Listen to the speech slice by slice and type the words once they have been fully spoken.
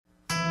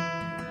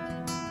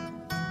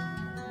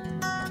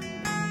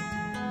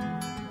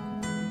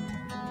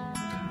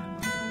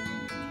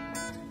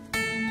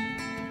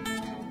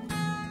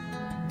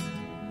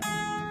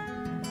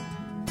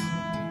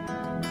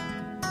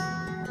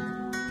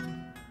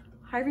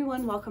Hi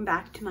everyone, welcome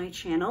back to my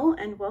channel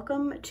and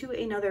welcome to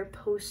another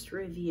post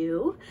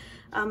review.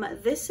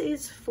 This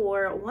is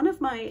for one of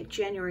my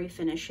January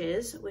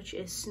finishes, which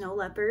is Snow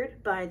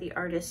Leopard by the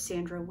artist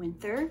Sandra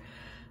Winther.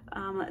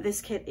 This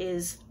kit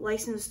is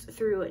licensed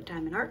through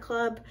Diamond Art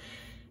Club.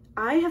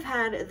 I have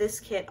had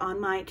this kit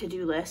on my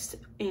to-do list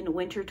in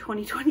winter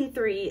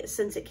 2023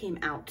 since it came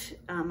out.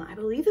 I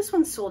believe this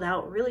one sold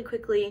out really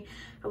quickly.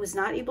 I was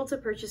not able to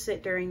purchase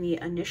it during the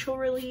initial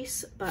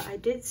release, but I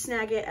did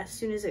snag it as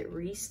soon as it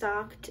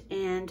restocked,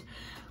 and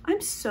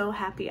I'm so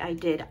happy I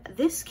did.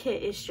 This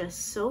kit is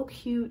just so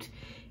cute.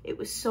 It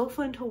was so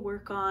fun to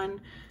work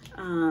on.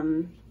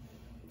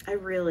 I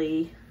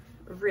really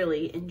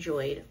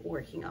enjoyed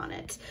working on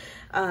it.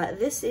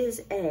 This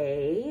is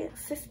a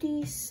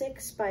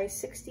 56 by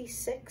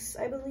 66,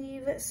 I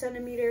believe,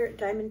 centimeter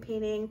diamond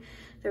painting.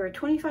 There were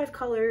 25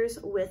 colors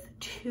with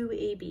 2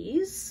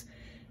 ABs,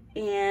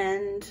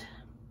 and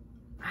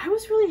I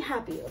was really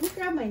happy. Let me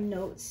grab my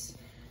notes.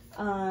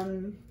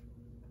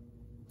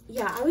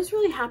 Yeah, I was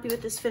really happy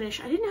with this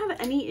finish. I didn't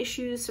have any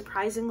issues,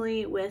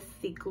 surprisingly, with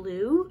the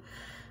glue.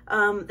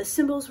 The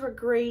symbols were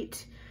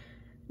great.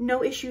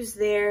 No issues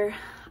there.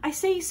 I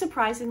say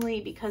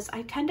surprisingly because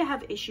I tend to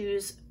have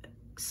issues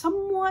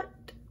somewhat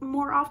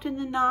more often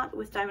than not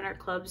with Diamond Art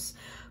Club's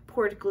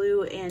poured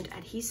glue and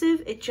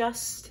adhesive. It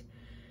just,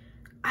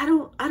 I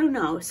don't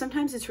know.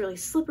 Sometimes it's really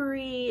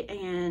slippery,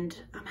 and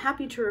I'm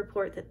happy to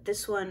report that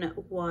this one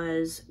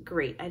was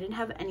great. I didn't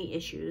have any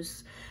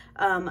issues.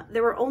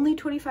 There were only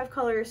 25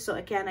 colors, so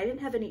again, I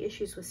didn't have any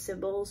issues with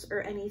symbols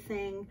or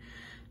anything.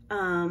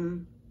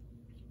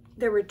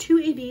 There were 2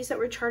 ABs that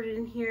were charted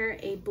in here,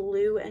 a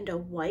blue and a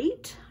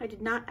white. I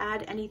did not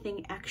add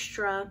anything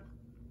extra.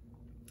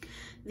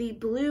 The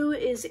blue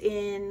is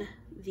in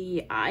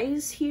the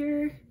eyes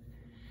here,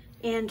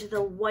 and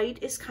the white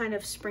is kind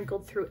of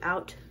sprinkled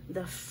throughout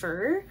the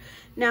fur.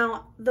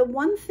 Now, I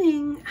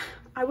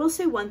will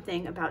say one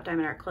thing about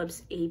Diamond Art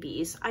Club's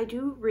ABs. I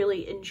do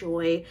really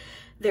enjoy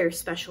their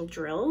special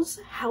drills.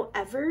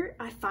 However,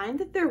 I find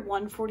that their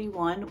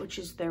 141, which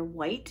is their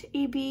white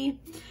AB,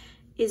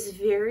 is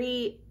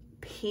very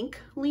pink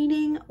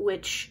leaning,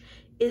 which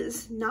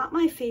is not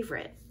my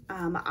favorite.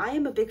 I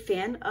am a big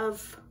fan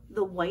of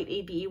the white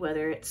AB,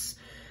 whether it's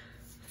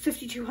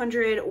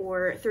 5200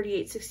 or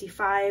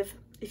 3865.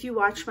 If you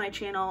watch my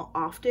channel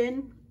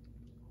often,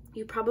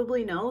 you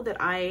probably know that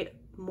I,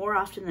 more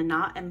often than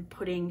not, am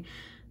putting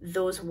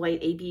those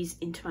white ABs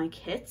into my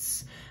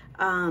kits.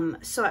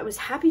 So I was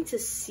happy to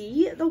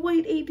see the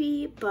white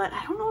AB, but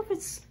I don't know if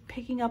it's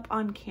picking up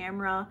on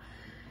camera.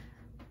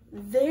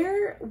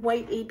 Their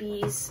white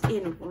ABs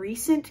in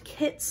recent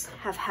kits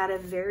have had a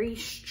very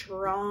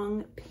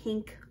strong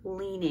pink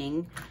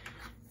leaning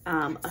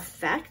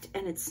effect,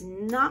 and it's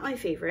not my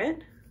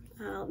favorite.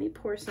 Let me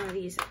pour some of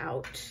these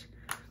out.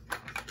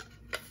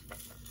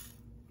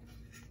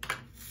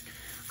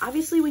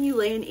 Obviously, when you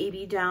lay an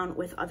AB down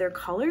with other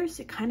colors,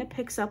 it kind of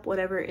picks up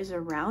whatever is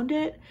around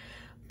it,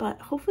 but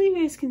hopefully you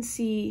guys can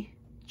see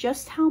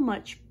just how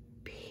much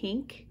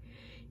pink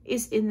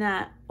is in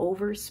that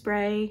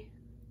overspray,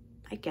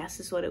 I guess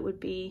is what it would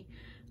be,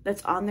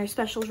 that's on their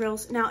special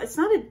drills. Now, it's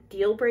not a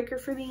deal breaker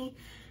for me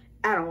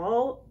at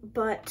all,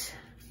 but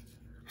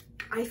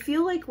I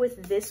feel like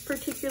with this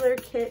particular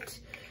kit,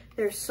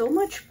 there's so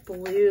much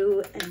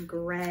blue and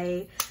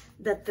gray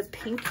that the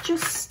pink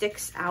just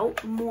sticks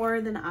out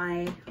more than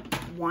I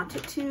want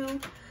it to.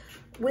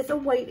 With a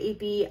white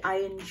AB, I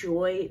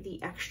enjoy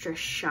the extra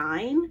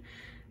shine,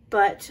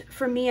 but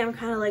for me, I'm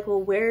kind of like,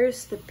 well,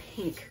 where's the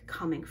pink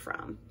coming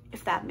from,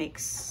 if that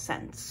makes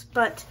sense?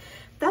 But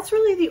that's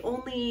really the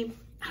only,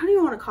 I don't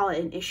even want to call it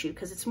an issue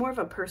because it's more of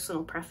a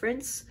personal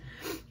preference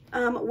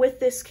with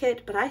this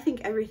kit, but I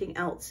think everything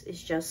else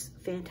is just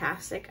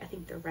fantastic. I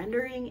think the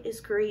rendering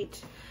is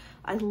great.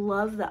 I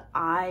love the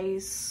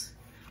eyes.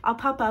 I'll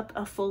pop up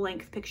a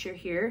full-length picture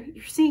here.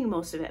 You're seeing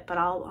most of it, but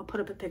I'll put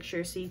up a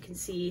picture so you can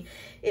see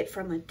it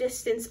from a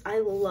distance. I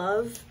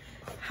love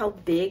how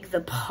big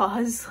the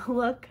paws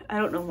look. I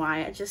don't know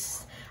why.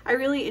 I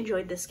really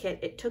enjoyed this kit.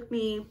 It took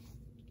me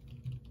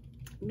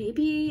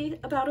maybe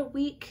about a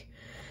week.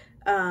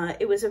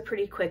 It was a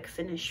pretty quick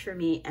finish for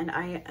me, and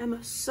I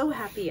am so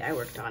happy I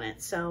worked on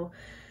it. So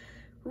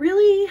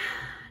really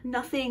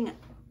nothing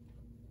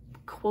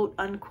quote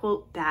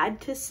unquote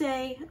bad to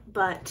say,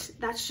 but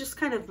that's just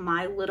kind of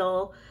my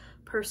little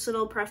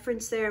personal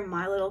preference there,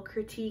 my little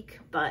critique.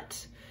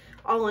 But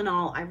all in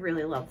all, I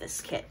really love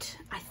this kit.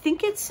 I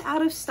think it's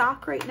out of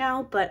stock right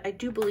now, but I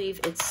do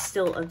believe it's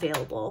still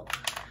available.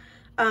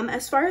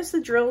 As far as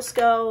the drills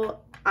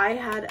go, I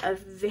had a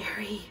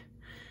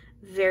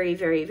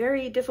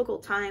very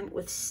difficult time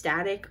with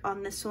static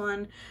on this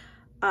one.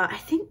 I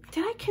think,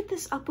 did I kit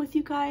this up with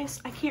you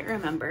guys? I can't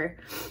remember.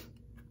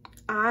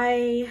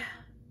 I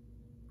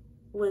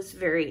was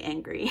very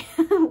angry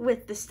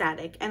with the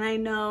static, and I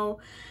know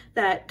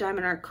that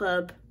Diamond Art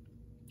Club,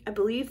 I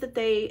believe that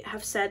they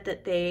have said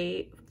that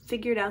they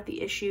figured out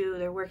the issue,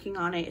 they're working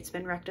on it, it's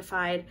been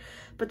rectified,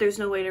 but there's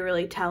no way to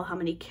really tell how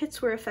many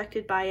kits were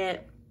affected by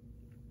it,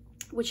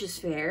 which is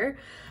fair.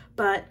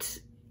 But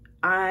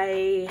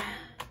I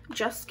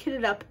just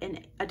kitted up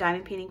in a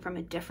diamond painting from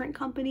a different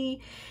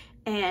company,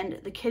 and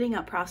the kitting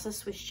up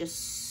process was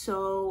just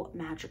so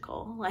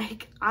magical.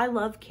 Like, I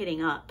love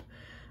kitting up,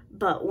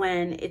 but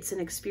when it's an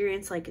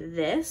experience like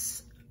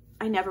this,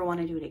 I never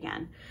want to do it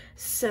again.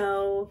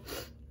 So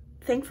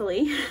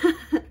thankfully,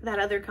 that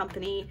other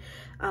company,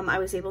 I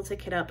was able to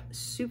kit up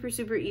super,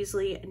 super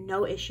easily,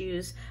 no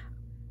issues.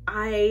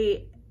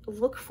 I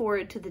look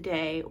forward to the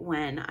day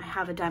when I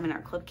have a Diamond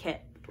Art Club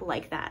kit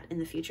like that in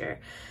the future.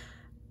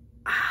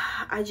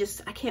 I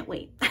can't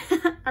wait.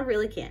 I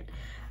really can't.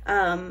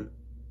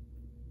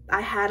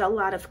 I had a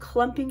lot of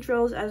clumping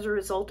drills as a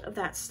result of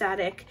that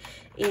static,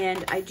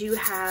 and I do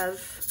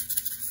have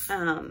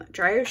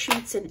dryer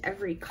sheets in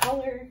every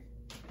color.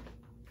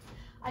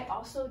 I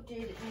also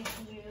did need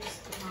to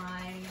use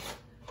my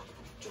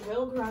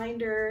drill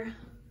grinder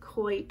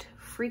quite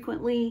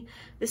frequently.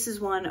 This is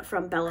one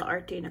from Bella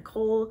Art de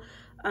Nicole,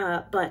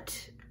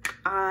 but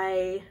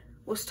I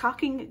was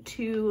talking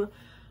to,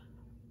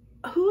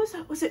 who was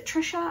that? Was it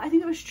Trisha? I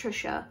think it was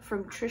Trisha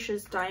from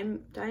Trisha's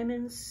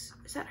Diamonds.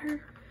 Is that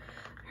her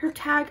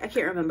tag? I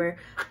can't remember.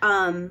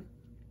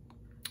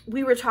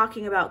 We were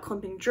talking about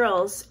clumping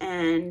drills,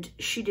 and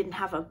she didn't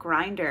have a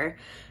grinder.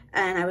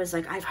 And I was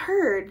like, I've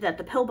heard that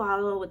the pill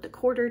bottle with the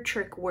quarter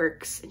trick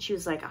works. And she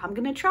was like, I'm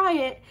gonna try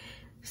it.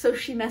 So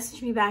she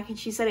messaged me back and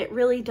she said it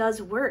really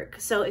does work.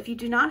 So if you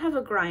do not have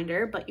a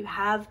grinder, but you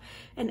have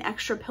an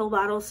extra pill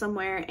bottle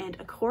somewhere and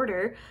a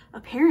quarter,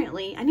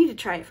 apparently, I need to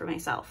try it for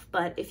myself,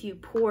 but if you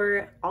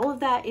pour all of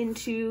that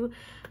into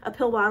a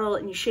pill bottle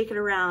and you shake it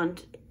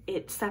around,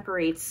 it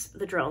separates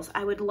the drills.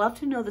 I would love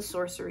to know the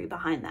sorcery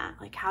behind that.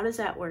 Like, how does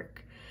that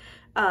work?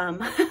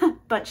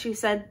 But she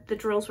said the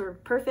drills were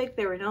perfect.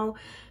 There were no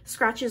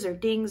scratches or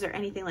dings or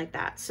anything like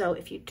that. So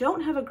if you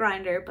don't have a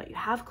grinder, but you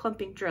have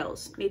clumping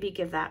drills, maybe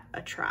give that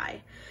a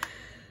try.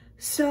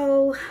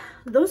 So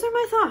those are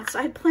my thoughts.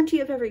 I had plenty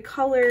of every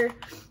color.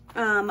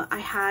 I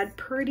had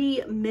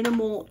pretty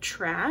minimal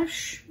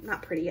trash.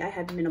 Not pretty, I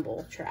had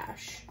minimal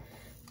trash.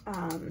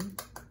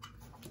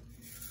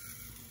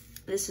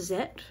 This is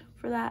it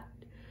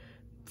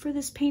for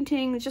this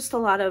painting. Just a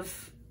lot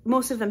of,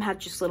 most of them had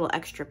just little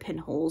extra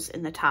pinholes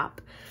in the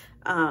top,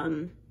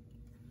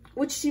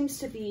 which seems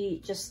to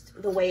be just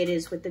the way it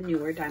is with the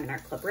newer Diamond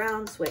Art Club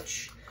rounds,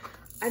 which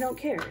I don't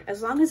care.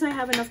 As long as I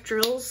have enough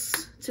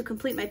drills to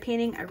complete my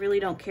painting, I really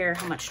don't care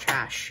how much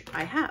trash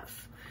I have.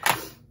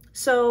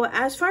 So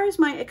as far as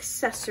my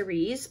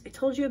accessories, I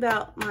told you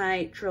about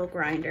my drill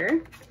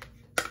grinder.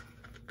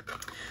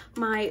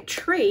 My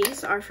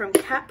trays are from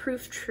Cat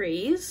Proof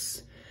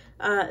Trays.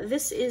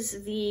 This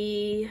is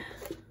the,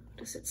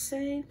 does it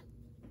say?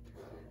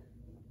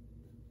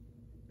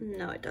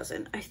 No, it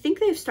doesn't. I think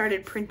they've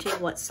started printing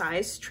what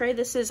size tray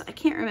this is. I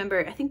can't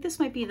remember. I think this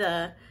might be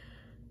the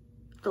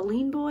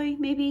Lean Boy,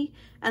 maybe.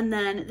 And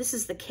then this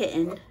is the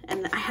Kitten.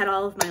 And I had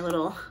all of my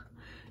little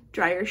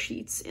dryer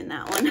sheets in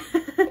that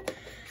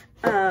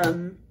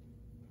one.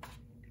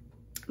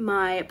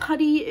 My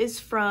putty is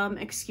from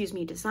Excuse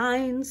Me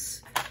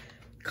Designs.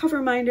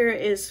 Cover minder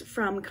is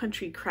from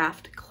Country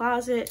Craft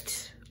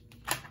Closet.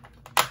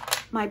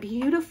 My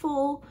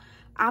beautiful,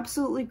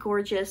 absolutely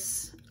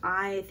gorgeous,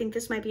 I think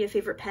this might be a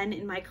favorite pen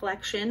in my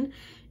collection,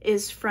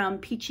 is from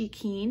Peachy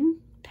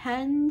Keen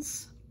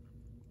Pens.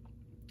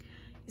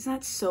 Isn't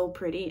that so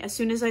pretty? As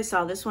soon as I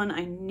saw this one,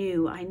 I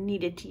knew I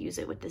needed to use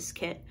it with this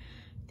kit.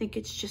 I think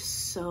it's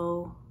just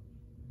so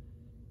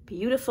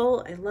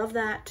beautiful. I love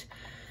that.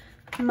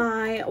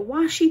 My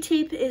washi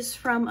tape is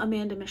from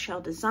Amanda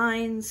Michelle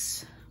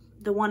Designs.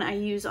 The one I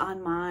use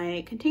on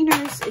my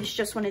containers is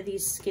just one of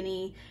these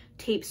skinny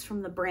tapes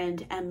from the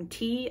brand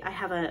MT. I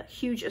have a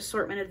huge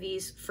assortment of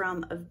these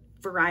from a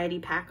variety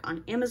pack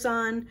on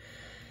Amazon,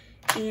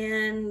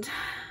 and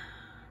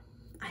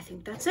I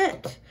think that's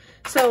it.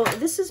 So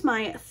this is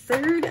my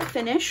third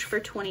finish for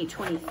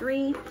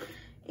 2023,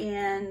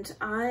 and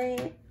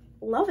I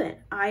love it.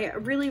 I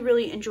really,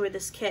 really enjoyed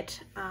this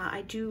kit.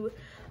 I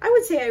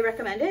would say I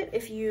recommend it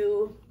if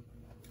you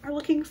are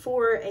looking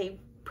for a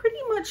pretty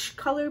much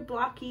color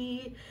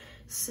blocky,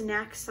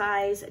 snack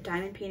size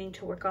diamond painting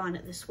to work on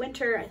this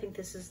winter. I think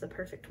this is the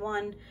perfect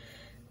one.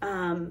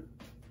 A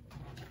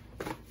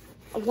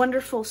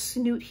wonderful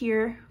snoot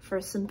here for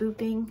some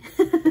booping.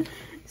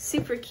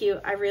 Super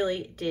cute. I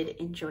really did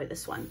enjoy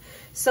this one.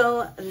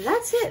 So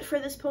that's it for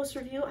this post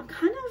review. I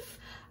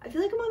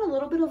feel like I'm on a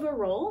little bit of a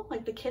roll.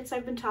 Like, the kits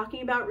I've been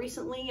talking about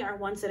recently are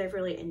ones that I've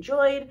really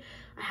enjoyed.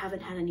 I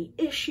haven't had any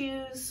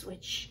issues,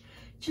 which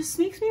just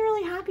makes me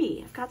really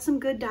happy. I've got some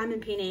good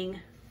diamond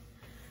painting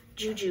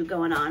juju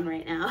going on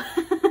right now.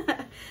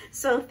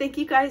 So thank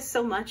you guys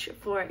so much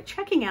for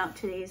checking out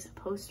today's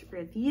post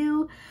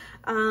review.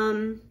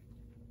 I'm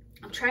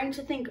trying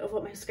to think of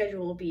what my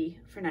schedule will be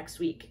for next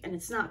week, and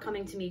it's not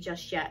coming to me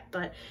just yet,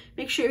 but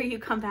make sure you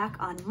come back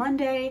on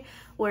Monday,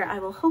 where I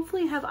will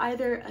hopefully have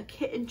either a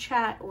kit and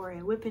chat or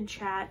a whip and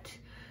chat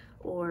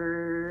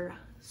or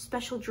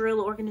special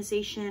drill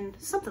organization,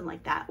 something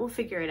like that. We'll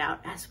figure it out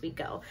as we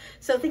go.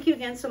 So thank you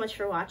again so much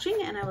for watching,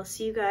 and I will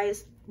see you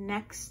guys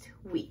next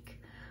week.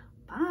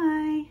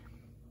 Bye.